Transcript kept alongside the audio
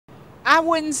I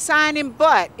wouldn't sign him,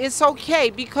 but it's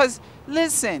okay because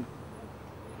listen,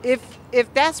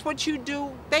 if that's what you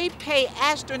do, they pay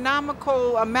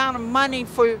astronomical amount of money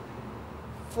for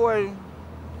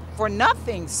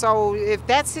nothing. So if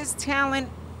that's his talent,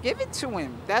 give it to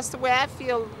him. That's the way I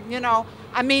feel, you know.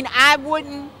 I mean, I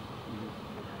wouldn't,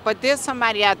 but there's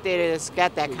somebody out there that's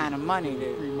got that kind of money.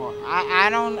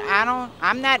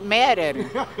 I'm not mad at him.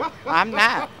 I'm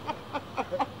not.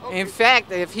 In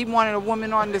fact, if he wanted a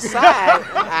woman on the side,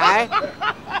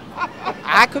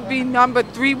 I could be number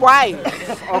 3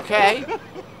 wife, okay,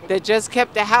 that just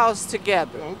kept the house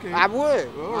together. Okay. I would.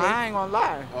 Right. I ain't gonna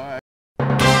lie. All right.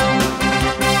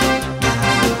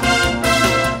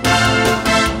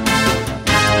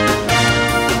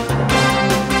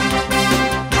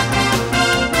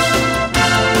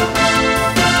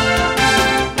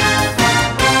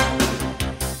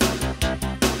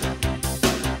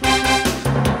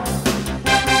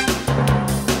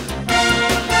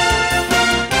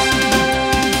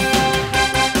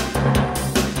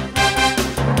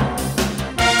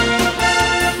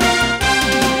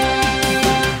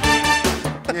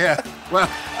 Yeah, well,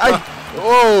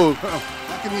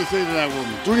 what can you say to that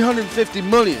woman? 350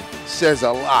 million says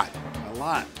a lot. A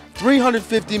lot.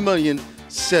 350 million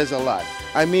says a lot.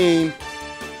 I mean,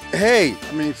 hey.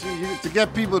 I mean, to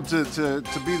get people to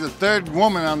be the third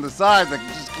woman on the side that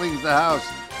just cleans the house.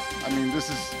 I mean,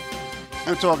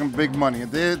 we're talking big money.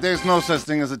 There's no such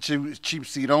thing as a cheap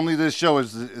seat. Only this show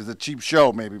is a cheap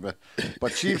show, maybe. But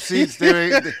cheap seats,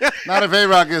 not if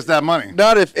A-Rod gets that money.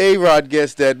 Not if A-Rod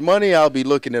gets that money. I'll be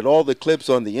looking at all the clips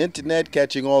on the internet,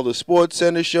 catching all the Sports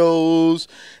Center shows,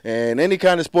 and any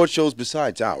kind of sports shows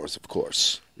besides ours, of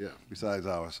course. Yeah, besides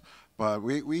ours. But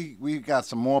we got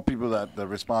some more people that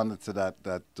responded to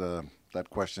that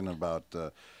question about,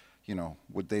 you know,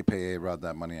 would they pay A-Rod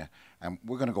that money? And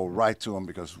we're going to go right to them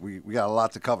because we got a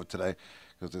lot to cover today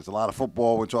because there's a lot of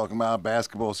football we're talking about.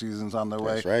 Basketball season's on their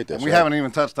way. That's right. And we haven't even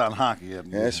touched on hockey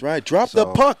yet. That's right. Drop the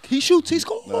puck. He shoots. He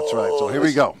scores. That's right. So here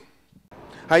we go.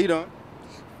 How you doing?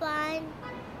 Fine.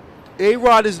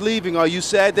 A-Rod is leaving. Are you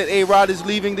sad that A-Rod is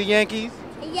leaving the Yankees?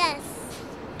 Yes.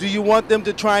 Do you want them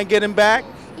to try and get him back?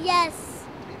 Yes.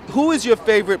 Who is your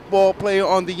favorite ball player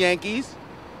on the Yankees?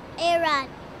 A-Rod.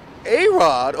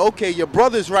 A-Rod? Okay, your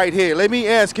brother's right here. Let me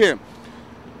ask him.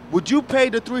 Would you pay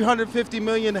the $350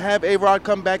 million to have A-Rod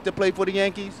come back to play for the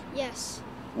Yankees? Yes.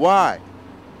 Why?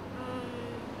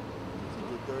 He's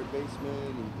a third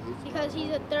baseman. Because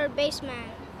he's a third baseman.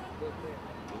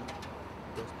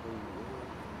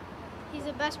 He's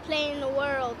the best player in the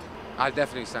world. I'll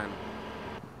definitely sign him.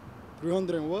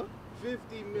 300 and what?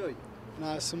 50 million.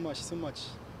 Nah, it's too much. Too much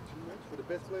for the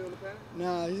best player on the planet?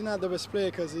 Nah, he's not the best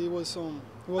player because he wasn't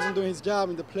doing his job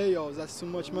in the playoffs. That's too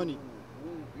much money.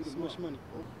 Too much money.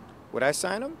 Would I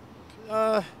sign him?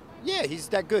 Yeah, he's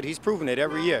that good. He's proven it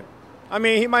every year. I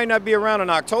mean, he might not be around in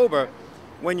October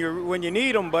when you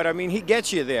need him, but I mean, he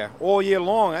gets you there all year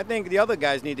long. I think the other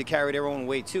guys need to carry their own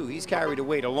weight too. He's carried the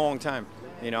weight a long time,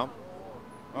 you know.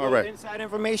 All right. Inside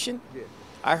information. Yeah.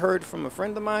 I heard from a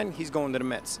friend of mine he's going to the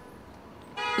Mets.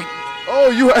 We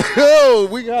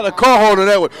got a call hold on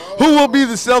that one. Who will be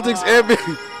the Celtics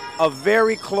MVP? A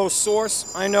very close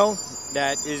source I know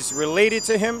that is related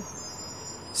to him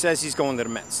says he's going to the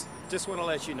Mets. Just want to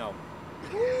let you know.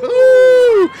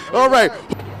 All right.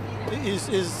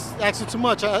 Is actually too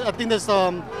much. I think that's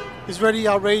it's really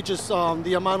outrageous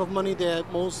the amount of money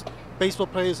that most baseball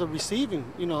players are receiving.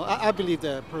 You know, I believe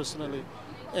that personally,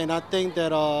 and I think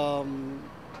that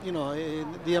you know,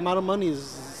 the amount of money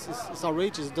is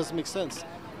outrageous. It doesn't make sense.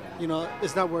 You know,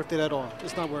 it's not worth it at all.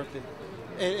 It's not worth it,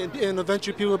 and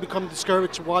eventually people will become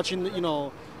discouraged watching. You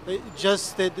know,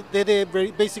 they're there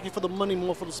basically for the money,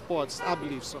 more for the sports. I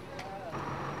believe so.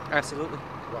 Absolutely.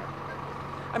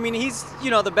 I mean, he's, you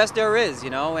know, the best there is, you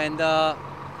know, and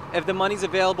if the money's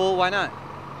available, why not?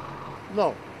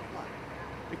 No,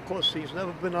 because he's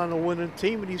never been on a winning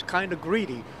team and he's kind of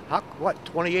greedy. What,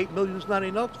 28 million is not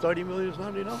enough? 30 million is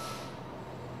not enough?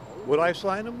 Would I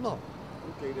sign him? No.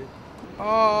 Okay then.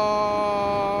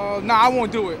 Nah, I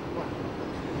won't do it.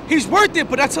 He's worth it,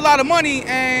 but that's a lot of money,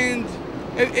 and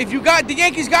if you got the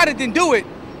Yankees got it, then do it.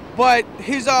 But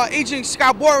his agent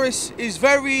Scott Boras is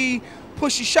very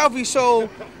pushy shovey, so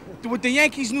with the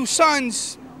Yankees' new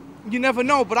sons, you never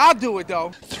know. But I'll do it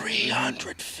though.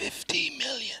 350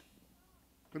 million.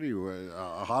 What are you,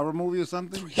 a horror movie or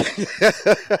something?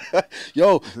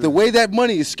 Yo, the way that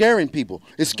money is scaring people,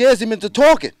 it scares them into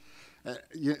talking.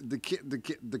 Yeah,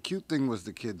 the cute thing was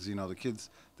the kids. You know, the kids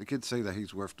say that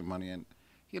he's worth the money, and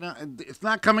you know, it's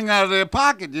not coming out of their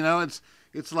pocket. You know,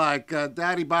 it's like,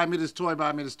 Daddy, buy me this toy,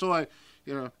 buy me this toy.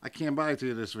 You know, I can't buy it to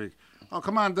you this week. Oh,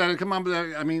 come on, Daddy. Come on,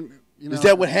 Daddy. I mean, you know. Is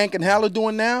that what Hank and Hal are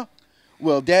doing now?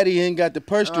 Well, Daddy ain't got the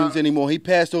purse strings anymore. He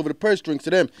passed over the purse strings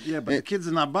to them. Yeah, but the kids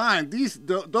are not buying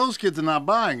those kids are not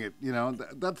buying it. You know,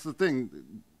 that's the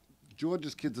thing.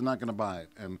 George's kids are not going to buy it,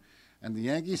 and the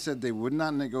Yankees said they would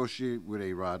not negotiate with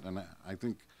A-Rod, and I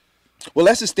think. Well,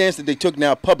 that's the stance that they took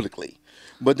now publicly.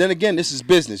 But then again, this is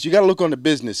business. You got to look on the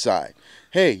business side.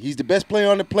 Hey, he's the best player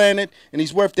on the planet, and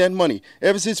he's worth that money.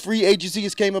 Ever since free agency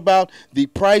has came about, the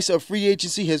price of free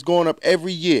agency has gone up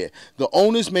every year. The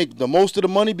owners make the most of the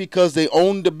money because they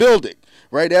own the building.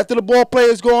 Right after the ball player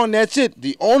is gone, that's it.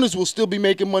 The owners will still be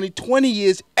making money 20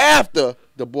 years after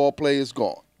the ball player is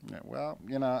gone. Yeah, well,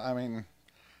 you know, I mean,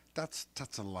 that's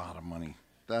a lot of money.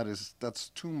 That's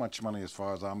too much money as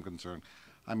far as I'm concerned.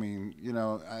 I mean, you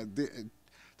know,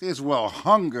 there's well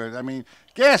hunger. I mean,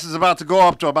 gas is about to go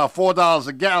up to about $4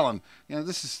 a gallon. You know,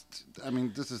 this is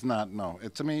not, no.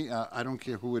 To me, I don't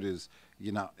care who it is.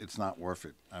 You know, it's not worth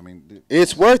it. I mean,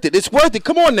 it's worth it. It's worth it.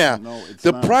 Come on now. No, it's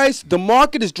the not. price, the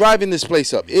market is driving this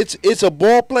place up. It's a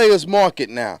ball players market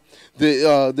now.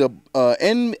 The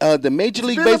Major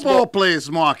League Baseball ball players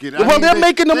market. Well, they're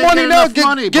making the money now.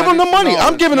 Give them the money.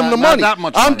 I'm giving them the money.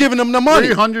 I'm giving them the money.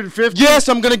 350. Yes,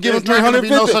 I'm going to give them 350.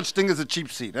 There's no such thing as a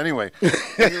cheap seat. Anyway,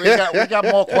 we got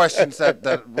more questions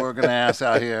that we're going to ask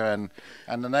out here,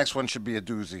 and the next one should be a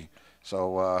doozy.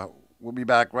 So we'll be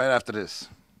back right after this.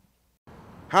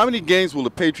 How many games will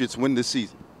the Patriots win this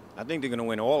season? I think they're going to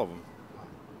win all of them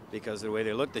because of the way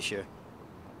they look this year.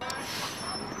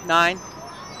 9.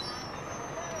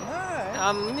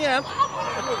 Yeah,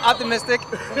 optimistic.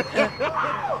 13.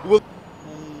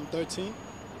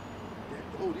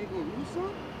 Oh, they going to lose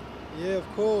some? Yeah, of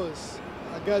course.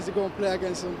 Our guys are going to play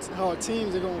against some hard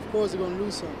teams. Of course, they're going to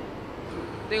lose some.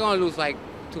 They're going to lose like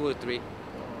 2 or 3.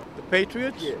 The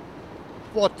Patriots? Yeah.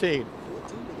 14.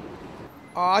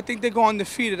 I think they're going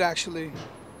undefeated, actually.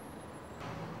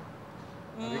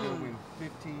 Are they going to win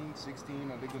 15,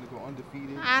 16? Are they going to go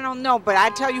undefeated? I don't know, but I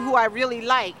tell you who I really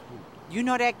like. You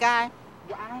know that guy?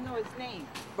 Well, I don't know his name,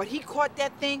 but he caught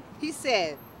that thing. He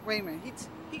said, wait a minute,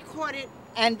 he caught it,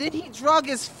 and then he drug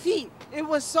his feet. It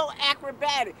was so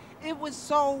acrobatic. It was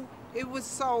so,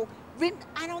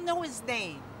 I don't know his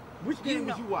name. Which game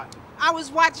was you watching? I was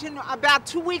watching about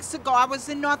 2 weeks ago. I was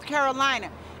in North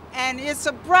Carolina, and it's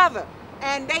a brother.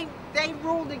 And they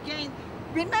ruled the game.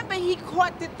 Remember, he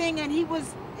caught the thing, and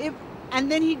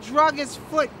then he drug his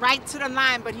foot right to the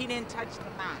line, but he didn't touch the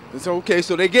line. It's okay,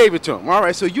 so they gave it to him. All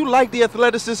right, so you like the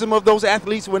athleticism of those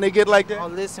athletes when they get like that? Oh,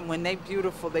 listen, when they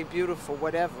beautiful,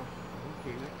 whatever.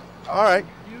 Okay. All right.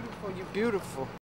 Beautiful, you're beautiful.